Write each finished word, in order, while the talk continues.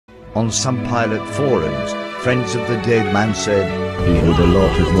On some pilot forums, friends of the dead man said, he owed a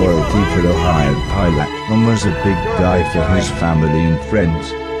lot of loyalty for a hired pilot and was a big guy for his family and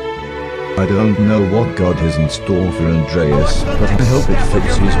friends. I don't know what God has in store for Andreas, but I hope it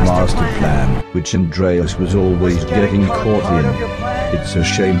fits his master plan, which Andreas was always getting caught in. It's a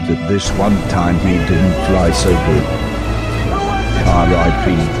shame that this one time he didn't fly so good.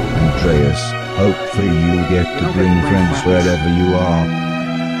 R.I.P. Andreas, hopefully you'll get to bring friends wherever you are.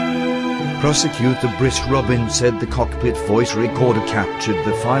 Prosecutor Brice Robin said the cockpit voice recorder captured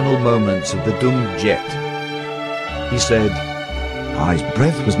the final moments of the doomed jet. He said, "His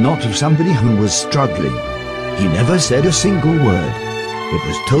breath was not of somebody who was struggling. He never said a single word. It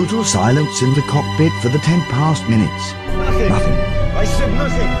was total silence in the cockpit for the 10 past minutes. Nothing. I said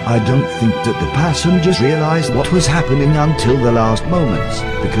nothing. I don't think that the passengers realized what was happening until the last moments,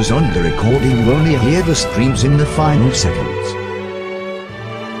 because on the recording you only hear the screams in the final seconds.